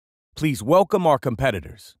Please welcome our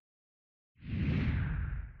competitors.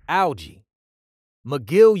 Algae,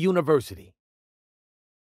 McGill University.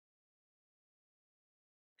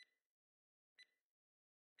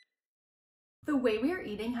 The way we are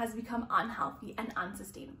eating has become unhealthy and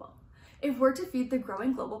unsustainable. If we're to feed the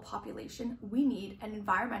growing global population, we need an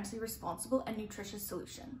environmentally responsible and nutritious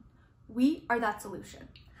solution. We are that solution.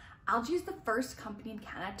 Algae is the first company in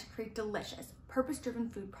Canada to create delicious, purpose-driven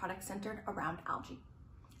food products centered around algae.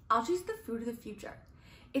 Algae is the food of the future.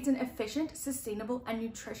 It's an efficient, sustainable, and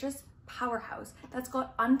nutritious powerhouse that's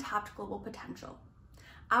got untapped global potential.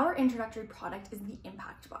 Our introductory product is the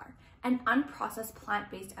Impact Bar, an unprocessed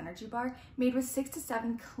plant-based energy bar made with 6 to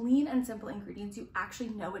 7 clean and simple ingredients you actually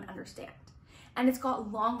know and understand. And it's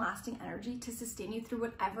got long-lasting energy to sustain you through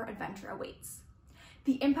whatever adventure awaits.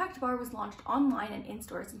 The Impact Bar was launched online and in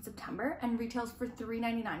stores in September and retails for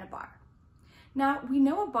 $3.99 a bar. Now, we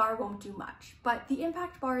know a bar won't do much, but the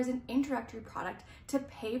Impact Bar is an introductory product to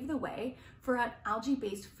pave the way for an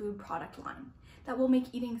algae-based food product line that will make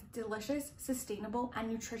eating delicious, sustainable, and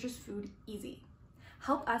nutritious food easy.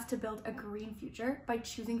 Help us to build a green future by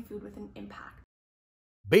choosing food with an impact.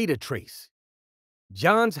 Beta Trace,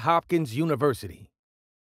 Johns Hopkins University.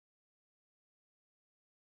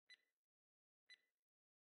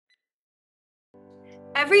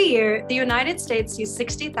 Every year, the United States sees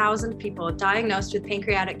 60,000 people diagnosed with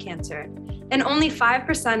pancreatic cancer, and only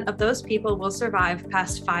 5% of those people will survive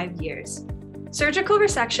past 5 years. Surgical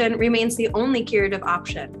resection remains the only curative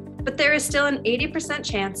option, but there is still an 80%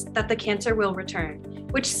 chance that the cancer will return,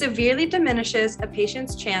 which severely diminishes a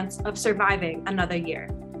patient's chance of surviving another year.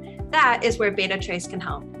 That is where Beta Trace can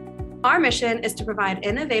help. Our mission is to provide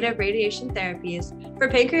innovative radiation therapies for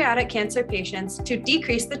pancreatic cancer patients to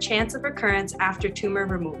decrease the chance of recurrence after tumor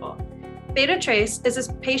removal. Beta Trace is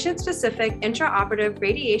a patient-specific intraoperative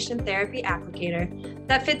radiation therapy applicator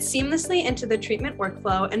that fits seamlessly into the treatment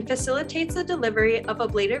workflow and facilitates the delivery of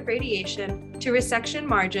ablative radiation to resection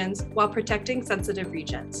margins while protecting sensitive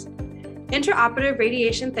regions. Intraoperative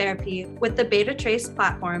radiation therapy with the Beta Trace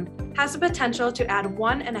platform has the potential to add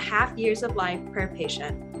 1.5 years of life per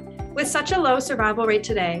patient. With such a low survival rate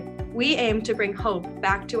today, we aim to bring hope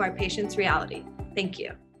back to our patients' reality. Thank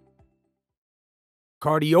you.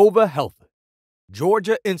 Cardiova Health,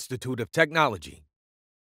 Georgia Institute of Technology.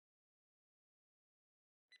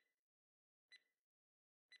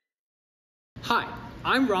 Hi,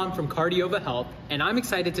 I'm Ron from Cardiova Health, and I'm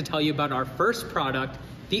excited to tell you about our first product,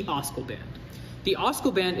 the Osculband. The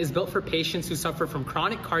Osculband is built for patients who suffer from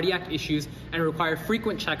chronic cardiac issues and require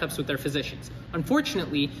frequent checkups with their physicians.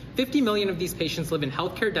 Unfortunately, 50 million of these patients live in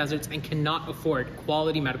healthcare deserts and cannot afford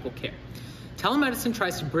quality medical care. Telemedicine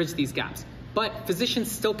tries to bridge these gaps, but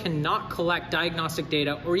physicians still cannot collect diagnostic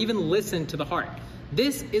data or even listen to the heart.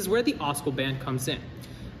 This is where the Osculband comes in.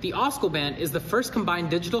 The Osculband is the first combined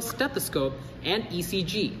digital stethoscope and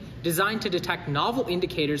ECG designed to detect novel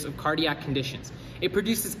indicators of cardiac conditions. It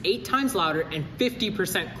produces 8 times louder and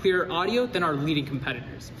 50% clearer audio than our leading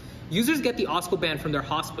competitors. Users get the Osculband from their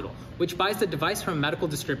hospital, which buys the device from medical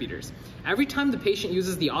distributors. Every time the patient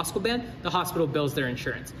uses the Osculband, the hospital bills their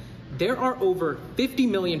insurance. There are over 50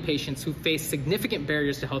 million patients who face significant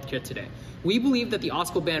barriers to healthcare today. We believe that the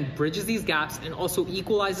Osculband bridges these gaps and also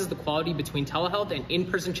equalizes the quality between telehealth and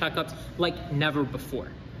in-person checkups like never before.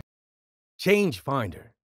 Changefinder,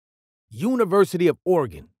 University of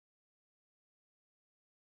Oregon.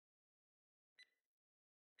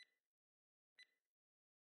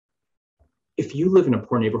 If you live in a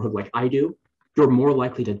poor neighborhood like I do, you're more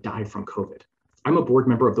likely to die from COVID. I'm a board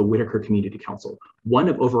member of the Whitaker Community Council, one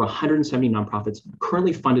of over 170 nonprofits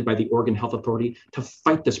currently funded by the Oregon Health Authority to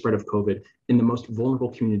fight the spread of COVID in the most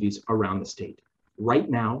vulnerable communities around the state. Right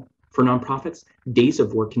now, for nonprofits, days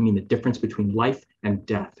of work can mean the difference between life and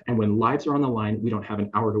death. And when lives are on the line, we don't have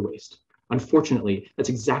an hour to waste. Unfortunately, that's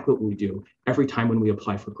exactly what we do every time when we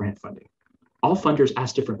apply for grant funding. All funders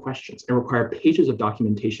ask different questions and require pages of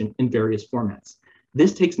documentation in various formats.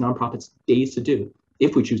 This takes nonprofits days to do,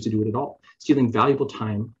 if we choose to do it at all, stealing valuable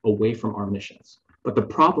time away from our missions. But the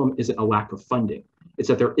problem isn't a lack of funding. It's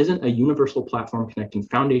that there isn't a universal platform connecting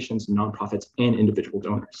foundations, nonprofits, and individual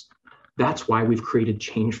donors. That's why we've created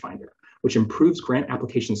Changefinder, which improves grant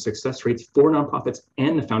application success rates for nonprofits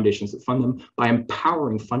and the foundations that fund them by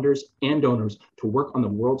empowering funders and donors to work on the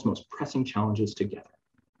world's most pressing challenges together.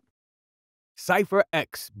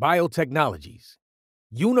 CypherX Biotechnologies,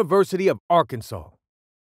 University of Arkansas.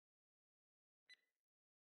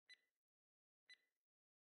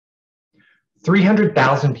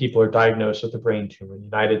 300,000 people are diagnosed with a brain tumor in the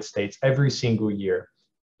United States every single year.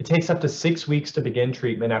 It takes up to 6 weeks to begin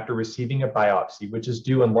treatment after receiving a biopsy, which is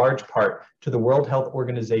due in large part to the World Health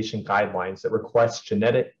Organization guidelines that request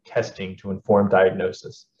genetic testing to inform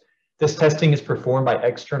diagnosis. This testing is performed by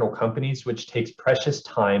external companies, which takes precious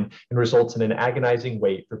time and results in an agonizing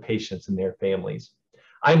wait for patients and their families.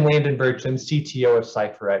 I'm Landon Bertram, CTO of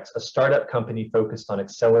CypherX, a startup company focused on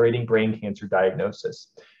accelerating brain cancer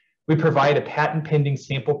diagnosis. We provide a patent-pending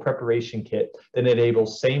sample preparation kit that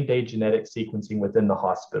enables same-day genetic sequencing within the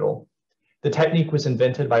hospital. The technique was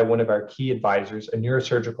invented by one of our key advisors, a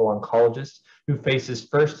neurosurgical oncologist who faces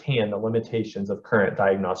firsthand the limitations of current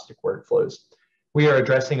diagnostic workflows. We are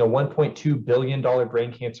addressing a $1.2 billion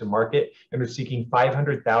brain cancer market and are seeking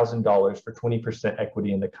 $500,000 for 20%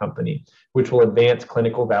 equity in the company, which will advance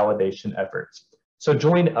clinical validation efforts. So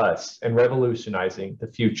join us in revolutionizing the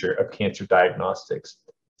future of cancer diagnostics.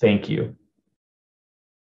 Thank you.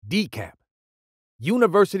 DCAP,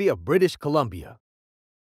 University of British Columbia.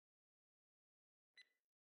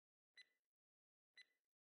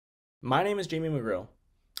 My name is Jamie McGrill.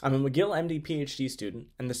 I'm a McGill MD PhD student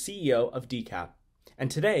and the CEO of DCAP. And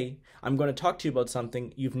today, I'm going to talk to you about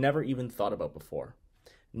something you've never even thought about before: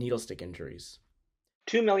 needle stick injuries.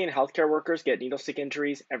 2 million healthcare workers get needle stick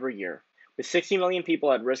injuries every year, with 60 million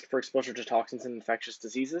people at risk for exposure to toxins and infectious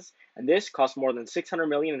diseases, and this costs more than $600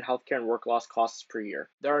 million in healthcare and work loss costs per year.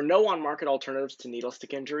 There are no on-market alternatives to needle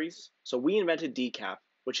stick injuries, so we invented DCAP,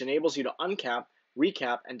 which enables you to uncap,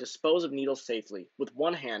 recap, and dispose of needles safely with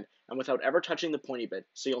one hand and without ever touching the pointy bit,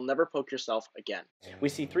 so you'll never poke yourself again. We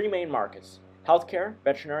see 3 main markets: healthcare,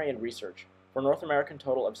 veterinary, and research, for a North American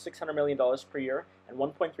total of $600 million per year and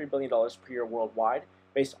 $1.3 billion per year worldwide,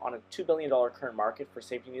 based on a $2 billion current market for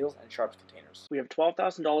safety needles and sharps containers. We have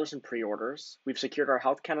 $12,000 in pre-orders. We've secured our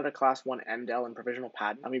Health Canada Class 1 MDEL and provisional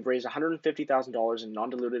patent, and we've raised $150,000 in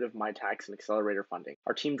non-dilutive MyTax and accelerator funding.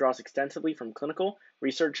 Our team draws extensively from clinical,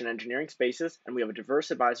 research, and engineering spaces, and we have a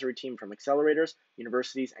diverse advisory team from accelerators,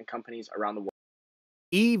 universities, and companies around the world.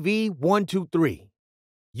 EV123,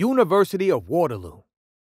 University of Waterloo.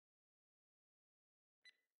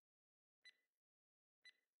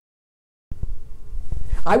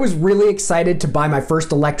 I was really excited to buy my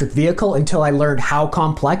first electric vehicle until I learned how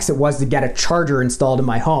complex it was to get a charger installed in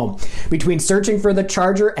my home. Between searching for the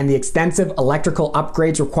charger and the extensive electrical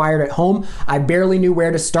upgrades required at home, I barely knew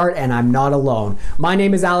where to start, and I'm not alone. My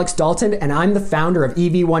name is Alex Dalton, and I'm the founder of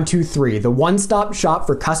EV123, the one-stop shop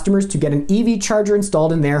for customers to get an EV charger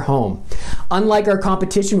installed in their home. Unlike our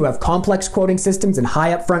competition who have complex quoting systems and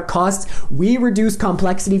high upfront costs, we reduce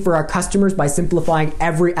complexity for our customers by simplifying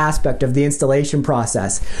every aspect of the installation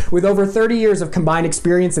process. With over 30 years of combined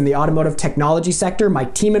experience in the automotive technology sector, my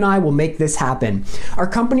team and I will make this happen. Our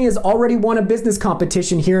company has already won a business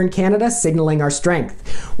competition here in Canada, signaling our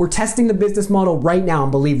strength. We're testing the business model right now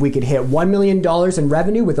and believe we could hit $1 million in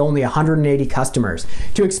revenue with only 180 customers.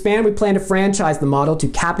 To expand, we plan to franchise the model to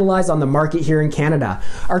capitalize on the market here in Canada.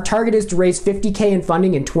 Our target is to raise $50,000 in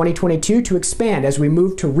funding in 2022 to expand as we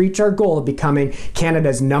move to reach our goal of becoming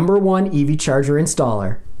Canada's #1 EV charger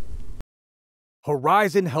installer.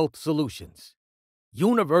 Horizon Health Solutions,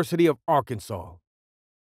 University of Arkansas.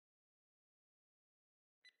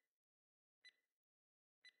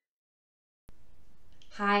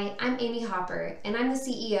 Hi, I'm Amy Hopper, and I'm the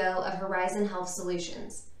CEO of Horizon Health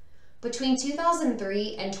Solutions. Between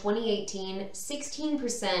 2003 and 2018,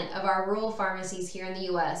 16% of our rural pharmacies here in the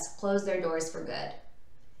U.S. closed their doors for good.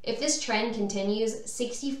 If this trend continues,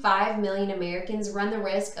 65 million Americans run the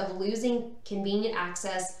risk of losing convenient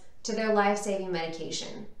access to their life-saving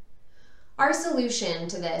medication. Our solution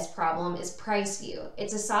to this problem is PriceView.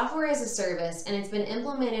 It's a software as a service, and it's been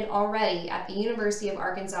implemented already at the University of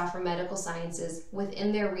Arkansas for Medical Sciences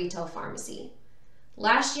within their retail pharmacy.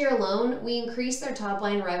 Last year alone, we increased their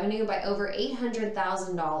top-line revenue by over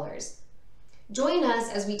 $800,000. Join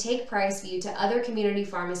us as we take PriceView to other community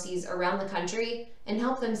pharmacies around the country and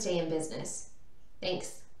help them stay in business.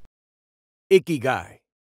 Thanks. Ikigai,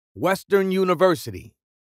 Western University.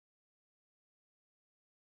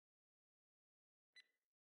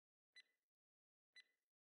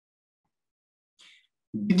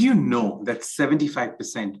 Did you know that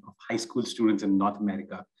 75% of high school students in North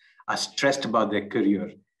America are stressed about their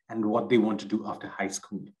career and what they want to do after high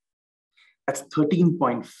school? That's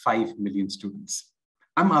 13.5 million students.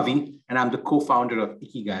 I'm Avi, and I'm the co-founder of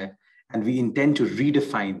Ikigai, and we intend to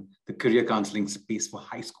redefine the career counseling space for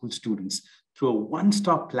high school students through a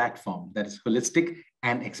one-stop platform that is holistic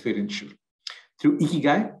and experiential. Through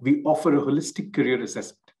Ikigai, we offer a holistic career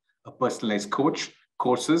assessment, a personalized coach,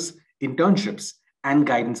 courses, internships, and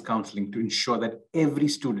guidance counseling to ensure that every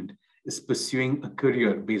student is pursuing a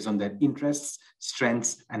career based on their interests,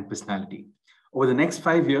 strengths, and personality. Over the next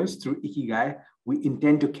 5 years, through Ikigai, we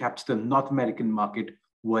intend to capture the North American market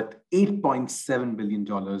worth $8.7 billion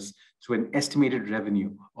to an estimated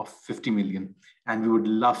revenue of $50 million. And we would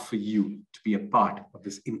love for you to be a part of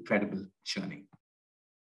this incredible journey.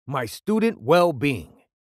 My student well-being.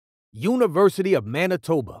 University of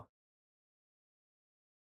Manitoba.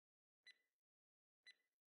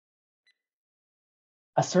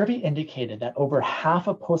 A survey indicated that over half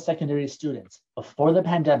of post-secondary students before the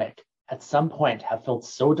pandemic at some point have felt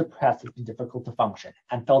so depressed it's been difficult to function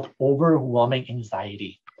and felt overwhelming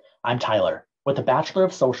anxiety. I'm Tyler. With a Bachelor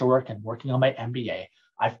of Social Work and working on my MBA,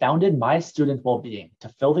 I founded My Student Wellbeing to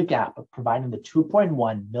fill the gap of providing the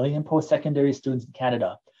 2.1 million post-secondary students in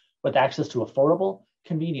Canada with access to affordable,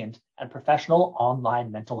 convenient, and professional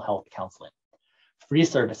online mental health counseling. Free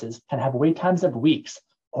services can have wait times of weeks,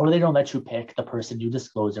 or they don't let you pick the person you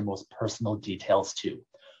disclose your most personal details to.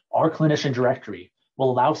 Our clinician directory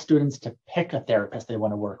will allow students to pick a therapist they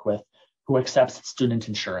want to work with who accepts student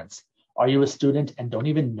insurance. Are you a student and don't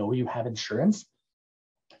even know you have insurance?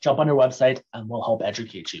 Jump on our website and we'll help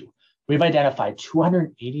educate you. We've identified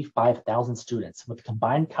 285,000 students with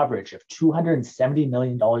combined coverage of $270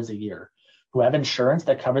 million a year who have insurance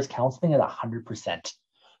that covers counseling at 100%.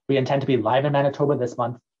 We intend to be live in Manitoba this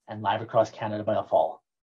month and live across Canada by the fall.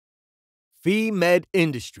 FEMED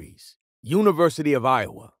Industries, University of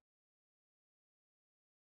Iowa.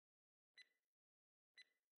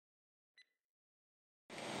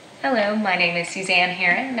 Hello, my name is Suzanne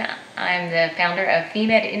Heron. I'm the founder of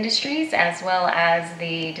FEMED Industries as well as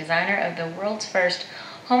the designer of the world's first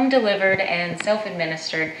home-delivered and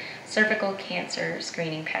self-administered cervical cancer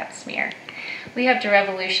screening pap smear. We hope to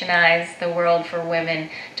revolutionize the world for women,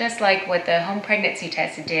 just like what the home pregnancy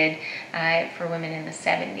test did for women in the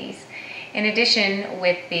 70s. In addition,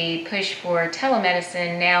 with the push for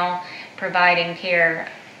telemedicine now providing care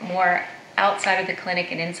more outside of the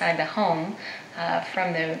clinic and inside the home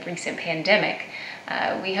from the recent pandemic,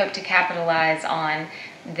 we hope to capitalize on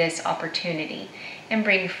this opportunity and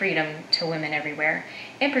bring freedom to women everywhere.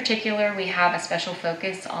 In particular, we have a special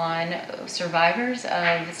focus on survivors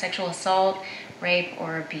of sexual assault, rape,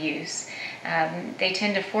 or abuse. They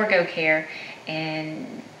tend to forego care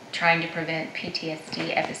in trying to prevent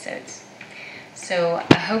PTSD episodes. So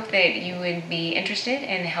I hope that you would be interested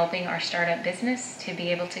in helping our startup business to be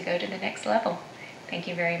able to go to the next level. Thank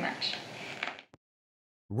you very much.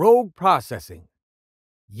 Rogue Processing,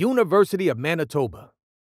 University of Manitoba.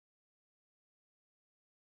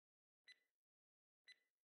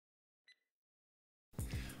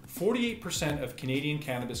 "48% of Canadian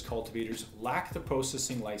cannabis cultivators lack the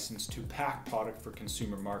processing license to pack product for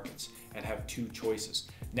consumer markets and have two choices: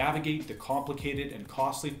 navigate the complicated and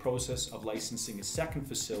costly process of licensing a second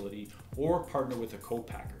facility or partner with a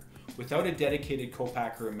co-packer. Without a dedicated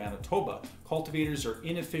co-packer in Manitoba, cultivators are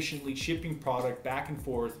inefficiently shipping product back and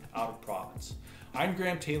forth out of province. I'm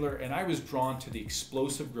Graham Taylor, and I was drawn to the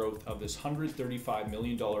explosive growth of this $135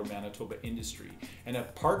 million Manitoba industry and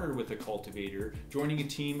have partnered with a cultivator, joining a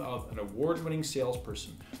team of an award-winning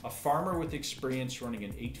salesperson, a farmer with experience running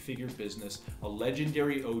an 8-figure business, a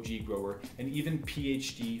legendary OG grower, and even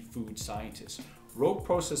PhD food scientist. Rogue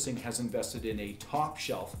Processing has invested in a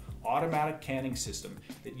top-shelf automatic canning system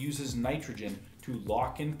that uses nitrogen to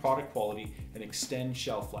lock in product quality and extend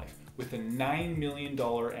shelf life, with a $9 million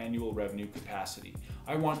annual revenue capacity.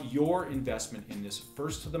 I want your investment in this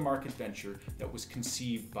first-to-the-market venture that was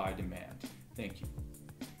conceived by demand. Thank you.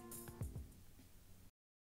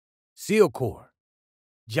 SEALCORP,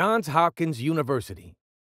 Johns Hopkins University.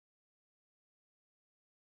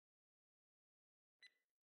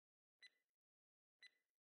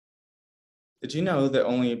 Did you know that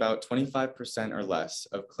only about 25% or less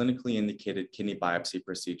of clinically indicated kidney biopsy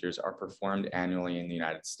procedures are performed annually in the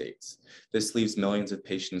United States? This leaves millions of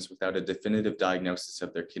patients without a definitive diagnosis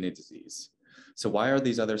of their kidney disease. So why are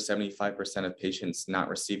these other 75% of patients not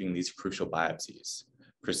receiving these crucial biopsies?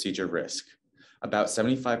 Procedure risk. About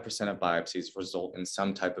 75% of biopsies result in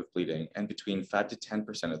some type of bleeding, and between 5 to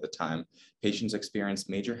 10% of the time, patients experience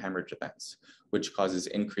major hemorrhage events, which causes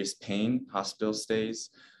increased pain, hospital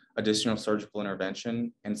stays, additional surgical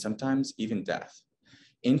intervention, and sometimes even death.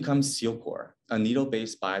 In comes SEALCORP, a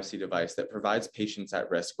needle-based biopsy device that provides patients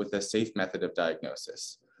at risk with a safe method of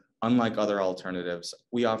diagnosis. Unlike other alternatives,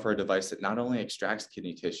 we offer a device that not only extracts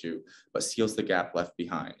kidney tissue, but seals the gap left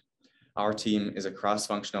behind. Our team is a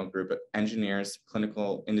cross-functional group of engineers,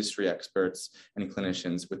 clinical industry experts, and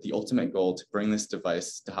clinicians with the ultimate goal to bring this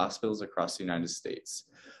device to hospitals across the United States.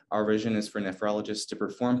 Our vision is for nephrologists to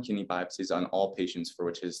perform kidney biopsies on all patients for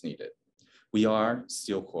which it is needed. We are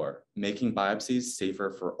SEALCORP, making biopsies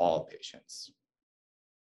safer for all patients.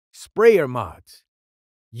 Sprayer Mods,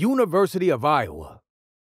 University of Iowa.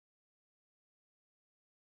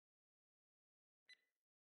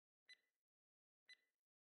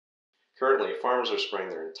 Currently, farmers are spraying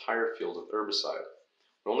their entire field with herbicide,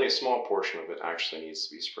 but only a small portion of it actually needs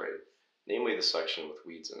to be sprayed, namely the section with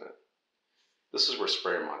weeds in it. This is where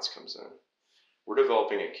Sprayer Mods comes in. We're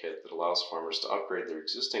developing a kit that allows farmers to upgrade their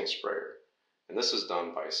existing sprayer, and this is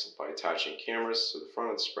done by attaching cameras to the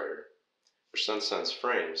front of the sprayer, which then sends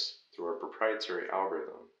frames through our proprietary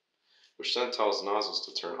algorithm, which then tells nozzles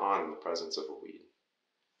to turn on in the presence of a weed.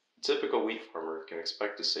 A typical wheat farmer can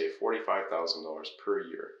expect to save $45,000 per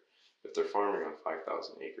year if they're farming on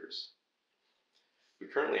 5,000 acres. We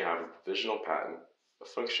currently have a provisional patent, a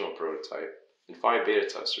functional prototype, and 5 beta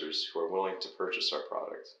testers who are willing to purchase our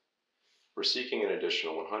product. We're seeking an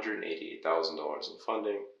additional $188,000 in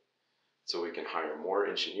funding so we can hire more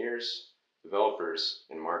engineers, developers,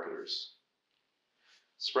 and marketers.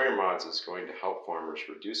 Sprayer Mods is going to help farmers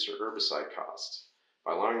reduce their herbicide costs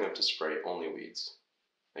by allowing them to spray only weeds.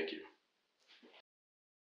 Thank you.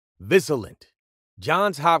 Visilent,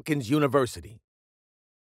 Johns Hopkins University.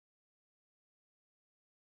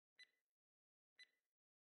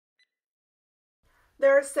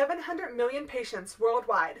 There are 700 million patients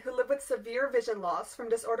worldwide who live with severe vision loss from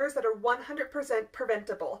disorders that are 100%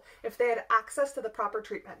 preventable if they had access to the proper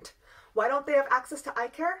treatment. Why don't they have access to eye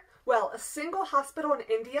care? Well, a single hospital in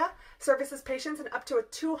India services patients in up to a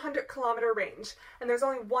 200-kilometer range, and there's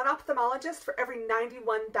only one ophthalmologist for every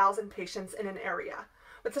 91,000 patients in an area.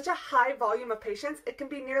 With such a high volume of patients, it can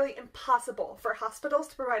be nearly impossible for hospitals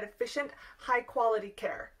to provide efficient, high-quality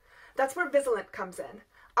care. That's where Visilent comes in.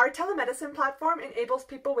 Our telemedicine platform enables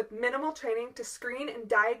people with minimal training to screen and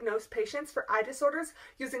diagnose patients for eye disorders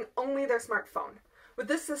using only their smartphone. With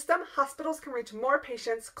this system, hospitals can reach more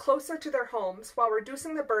patients closer to their homes while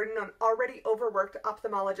reducing the burden on already overworked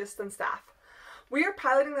ophthalmologists and staff. We are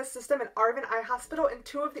piloting this system at Arvin Eye Hospital and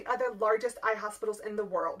 2 of the other largest eye hospitals in the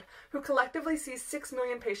world, who collectively see 6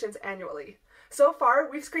 million patients annually. So far,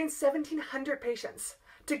 we've screened 1,700 patients.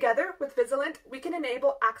 Together with Visilent, we can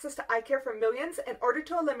enable access to eye care for millions in order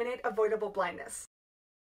to eliminate avoidable blindness.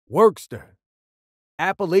 Worcester,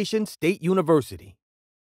 Appalachian State University.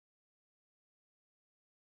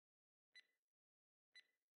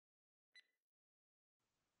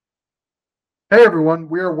 Hey everyone,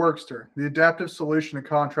 we are Workster, the adaptive solution to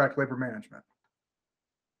contract labor management.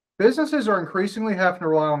 Businesses are increasingly having to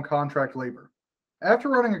rely on contract labor. After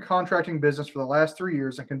running a contracting business for the last 3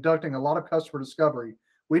 years and conducting a lot of customer discovery,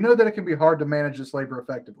 we know that it can be hard to manage this labor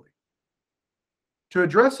effectively. To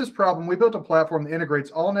address this problem, we built a platform that integrates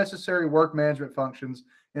all necessary work management functions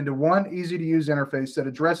into one easy-to-use interface that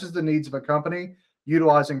addresses the needs of a company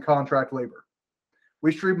utilizing contract labor.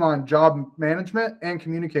 We streamlined job management and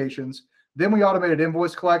communications. Then we automated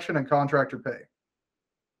invoice collection and contractor pay.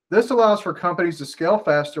 This allows for companies to scale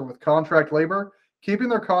faster with contract labor, keeping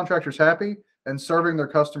their contractors happy and serving their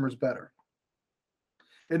customers better.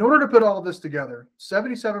 In order to put all of this together,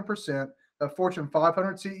 77% of Fortune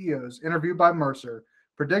 500 CEOs interviewed by Mercer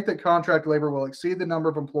predict that contract labor will exceed the number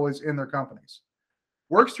of employees in their companies.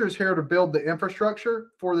 Workster is here to build the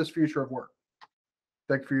infrastructure for this future of work.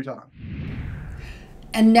 Thank you for your time.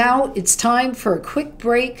 And now it's time for a quick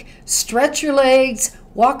break. Stretch your legs,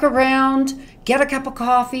 walk around, get a cup of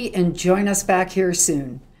coffee, and join us back here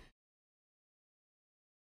soon.